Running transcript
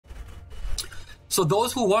So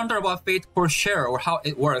those who wonder about Fatecore Share or how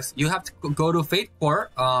it works, you have to go to Fatecore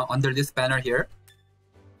under this banner here.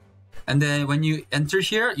 And then when you enter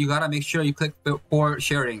here, you gotta make sure you click Fatecore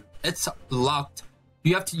Sharing. It's locked.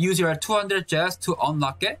 You have to use your 200 Jazz to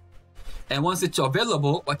unlock it. And once it's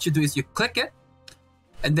available, what you do is you click it.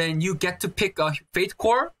 And then you get to pick a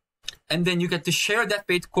Fatecore. And then you get to share that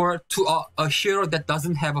Fatecore to a hero that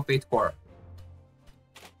doesn't have a Fatecore.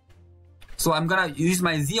 So I'm gonna use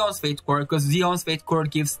my Xeon's Fatecore because Xeon's Fatecore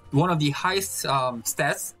gives one of the highest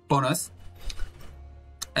stats bonus.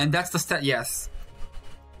 And that's the stat, yes.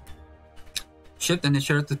 Shift and then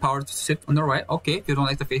share the power to shift on the right. Okay, if you don't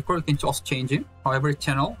like the Fatecore, you can also change it. However,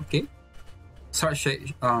 channel, okay. Start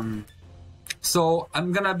so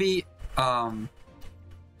I'm gonna be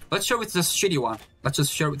let's share with the shitty one. Let's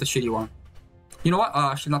just share with the shitty one. You know what?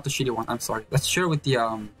 Actually not the shitty one, I'm sorry. Let's share with the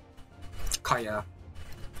Kaya.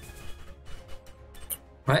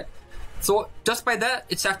 Right? So just by that,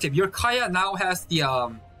 it's active. Your Kaya now has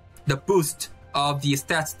the boost of the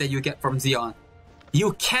stats that you get from Xeon.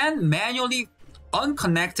 You can manually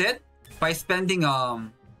unconnect it by spending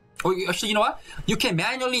or actually, you know what? You can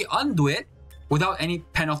manually undo it without any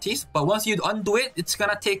penalties. But once you undo it, it's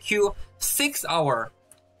gonna take you 6 hours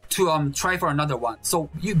to try for another one. So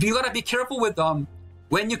you gotta be careful with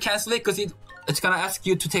when you cancel it because it's gonna ask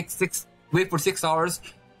you to wait for 6 hours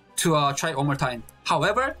to try it one more time.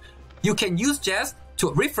 However, you can use Jazz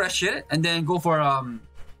to refresh it and then go for a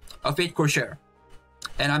Fatecore Share.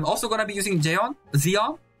 And I'm also gonna be using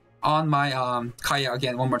Xeon on my Kaya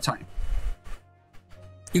again one more time.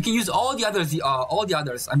 You can use all the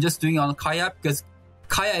others. I'm just doing it on Kaya because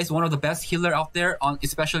Kaya is one of the best healer out there,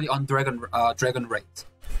 especially on Dragon Raid.